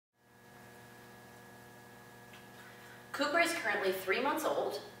Cooper is currently 3 months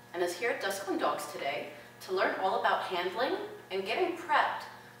old and is here at Duskland Dogs today to learn all about handling and getting prepped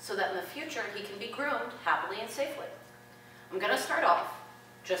so that in the future he can be groomed happily and safely. I'm going to start off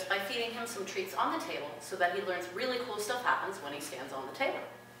just by feeding him some treats on the table so that he learns really cool stuff happens when he stands on the table.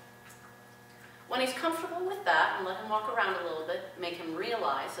 When he's comfortable with that and let him walk around a little bit, make him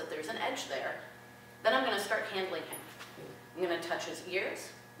realize that there's an edge there, then I'm going to start handling him. I'm going to touch his ears,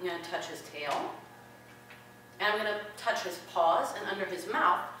 I'm going to touch his tail, and I'm going to touch his paws and under his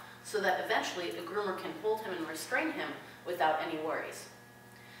mouth so that eventually the groomer can hold him and restrain him without any worries.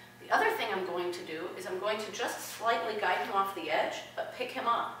 The other thing I'm going to do is I'm going to just slightly guide him off the edge, but pick him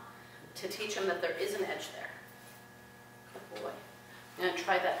up to teach him that there is an edge there. Good boy. I'm going to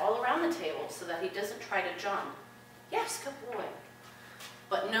try that all around the table so that he doesn't try to jump. Yes, good boy.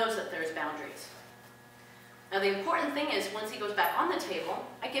 But knows that there's boundaries. Now the important thing is once he goes back on the table,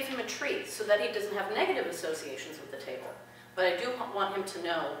 I give him a treat so that he doesn't have negative associations with the table. But I do want him to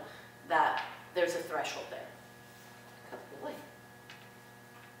know that there's a threshold there. Good boy.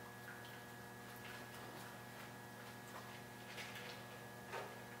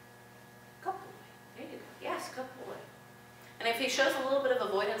 Good boy. There you go. Yes, good boy. And if he shows a little bit of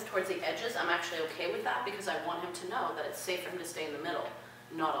avoidance towards the edges, I'm actually okay with that because I want him to know that it's safe for him to stay in the middle,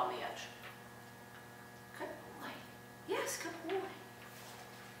 not on the edge. Good boy. Yes, good boy.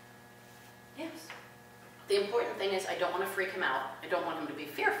 Yes. The important thing is I don't want to freak him out. I don't want him to be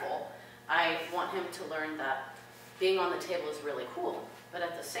fearful. I want him to learn that being on the table is really cool. But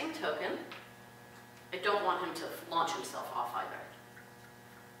at the same token, I don't want him to launch himself off either.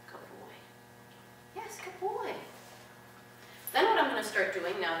 Good boy. Yes, good boy. Then what I'm going to start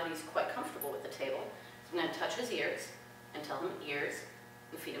doing now that he's quite comfortable with the table is I'm going to touch his ears and tell him ears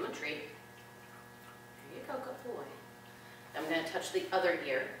and feed him a treat. There you go, good boy. I'm going to touch the other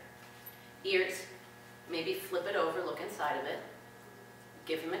ear. Ears. Maybe flip it over, look inside of it,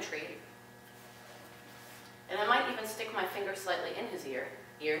 give him a treat. And I might even stick my finger slightly in his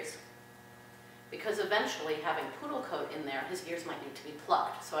ears, because eventually having poodle coat in there, his ears might need to be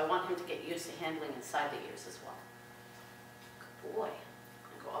plucked. So I want him to get used to handling inside the ears as well. Good boy.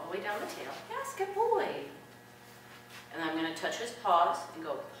 And go all the way down the tail. Yes, good boy. And I'm going to touch his paws and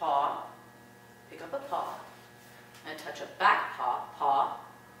go paw, pick up a paw. And touch a back paw, paw,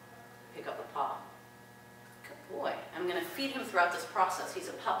 pick up a paw. Good boy. I'm going to feed him throughout this process. He's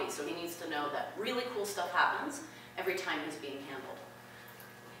a puppy, so he needs to know that really cool stuff happens every time he's being handled.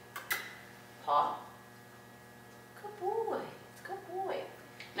 Paw. Good boy. Good boy.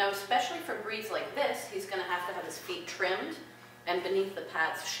 Now, especially for breeds like this, he's going to have his feet trimmed and beneath the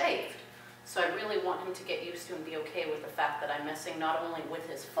pads shaved. So I really want him to get used to and be okay with the fact that I'm messing not only with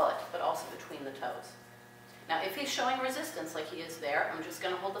his foot, but also between the toes. Now, if he's showing resistance like he is there, I'm just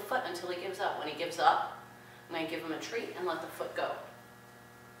going to hold the foot until he gives up. When he gives up, I'm going to give him a treat and let the foot go.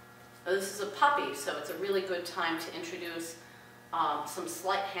 Now, this is a puppy, so it's a really good time to introduce some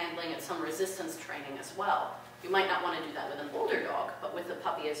slight handling and some resistance training as well. You might not want to do that with an older dog, but with a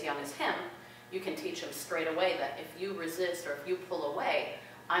puppy as young as him, you can teach him straight away that if you resist or if you pull away,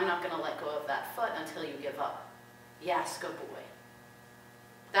 I'm not going to let go of that foot until you give up. Yes, good boy.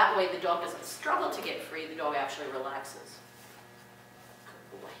 That way the dog doesn't struggle to get free, the dog actually relaxes.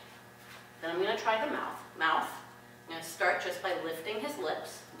 Good boy. Then I'm going to try the mouth. Mouth, I'm going to start just by lifting his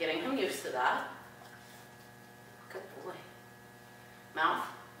lips, getting him used to that. Good boy. Mouth.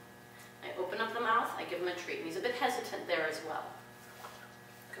 I open up the mouth, I give him a treat. And he's a bit hesitant there as well.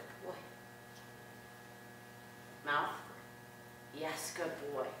 Good boy. Mouth. Yes,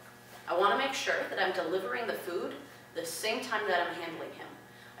 good boy. I want to make sure that I'm delivering the food the same time that I'm handling him.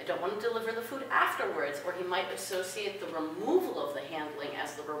 I don't want to deliver the food afterwards, or he might associate the removal of the handling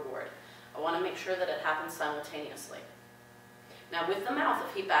as the reward. I want to make sure that it happens simultaneously. Now with the mouth,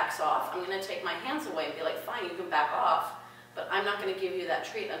 if he backs off, I'm going to take my hands away and be like, fine, you can back off, but I'm not going to give you that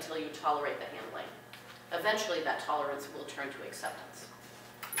treat until you tolerate the handling. Eventually that tolerance will turn to acceptance.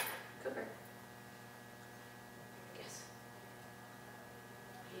 Cooper. Yes.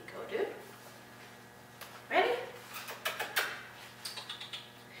 Here you go, dude. Ready?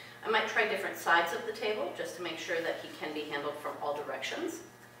 I might try different sides of the table just to make sure that he can be handled from all directions.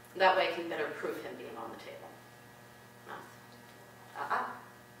 That way I can better prove him being on the table. Mouth. Ah-ah.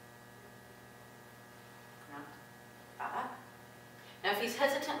 Mouth. Ah-ah. Now if he's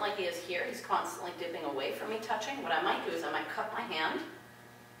hesitant like he is here, he's constantly dipping away from me touching, what I might do is I might cup my hand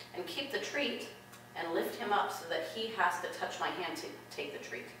and keep the treat and lift him up so that he has to touch my hand to take the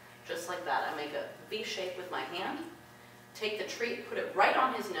treat. Just like that. I make a V shape with my hand, take the treat, put it right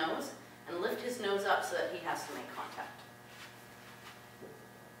on his nose, and lift his nose up so that he has to make contact.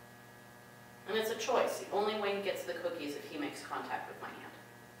 And it's a choice. The only way he gets the cookie is if he makes contact with my hand.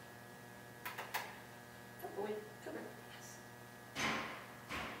 Good boy. Cooper. Yes.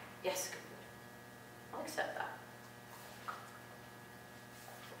 Yes, good boy. I'll accept that.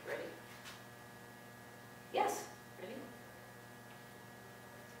 Ready? Yes. Ready?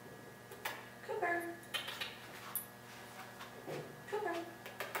 Cooper. Cooper.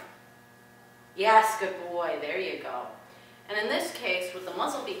 Yes, good boy. There you go. And in this case, with the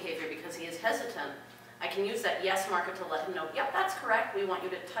muzzle behavior, because he is hesitant, I can use that yes marker to let him know, yep, that's correct. We want you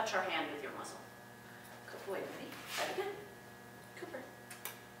to touch our hand with your muzzle. Good boy. Ready? Try it again. Cooper.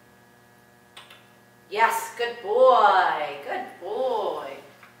 Yes, good boy. Good boy.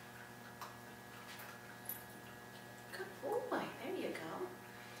 Good boy. There you go.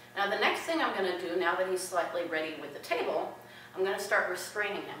 Now the next thing I'm going to do, now that he's slightly ready with the table, I'm going to start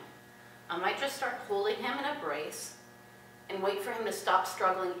restraining him. I might just start holding him in a brace and wait for him to stop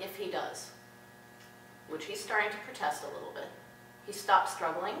struggling if he does, which he's starting to protest a little bit. He stops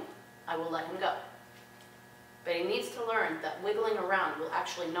struggling, I will let him go. But he needs to learn that wiggling around will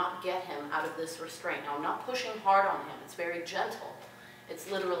actually not get him out of this restraint. Now, I'm not pushing hard on him. It's very gentle. It's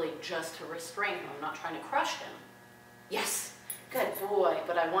literally just to restrain him. I'm not trying to crush him. Yes, good boy,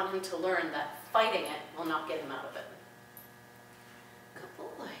 but I want him to learn that fighting it will not get him out of it. Good boy.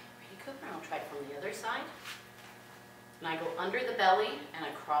 Ready, Cooper? I'll try it from the other side. And I go under the belly and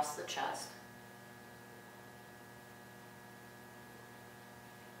across the chest.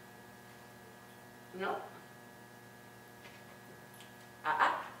 No.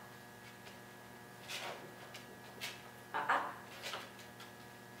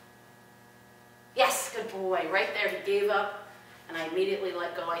 Yes, good boy. Right there, he gave up, and I immediately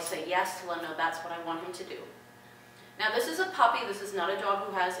let go. I say yes to let him know that's what I want him to do. Now, this is a puppy. This is not a dog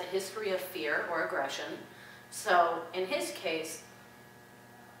who has a history of fear or aggression. So, in his case,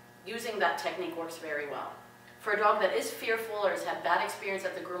 using that technique works very well. For a dog that is fearful or has had bad experience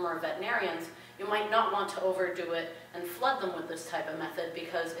at the groomer or veterinarians, you might not want to overdo it and flood them with this type of method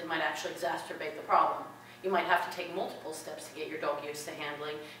because it might actually exacerbate the problem. You might have to take multiple steps to get your dog used to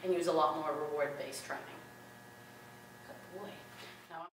handling and use a lot more reward-based training. Good boy.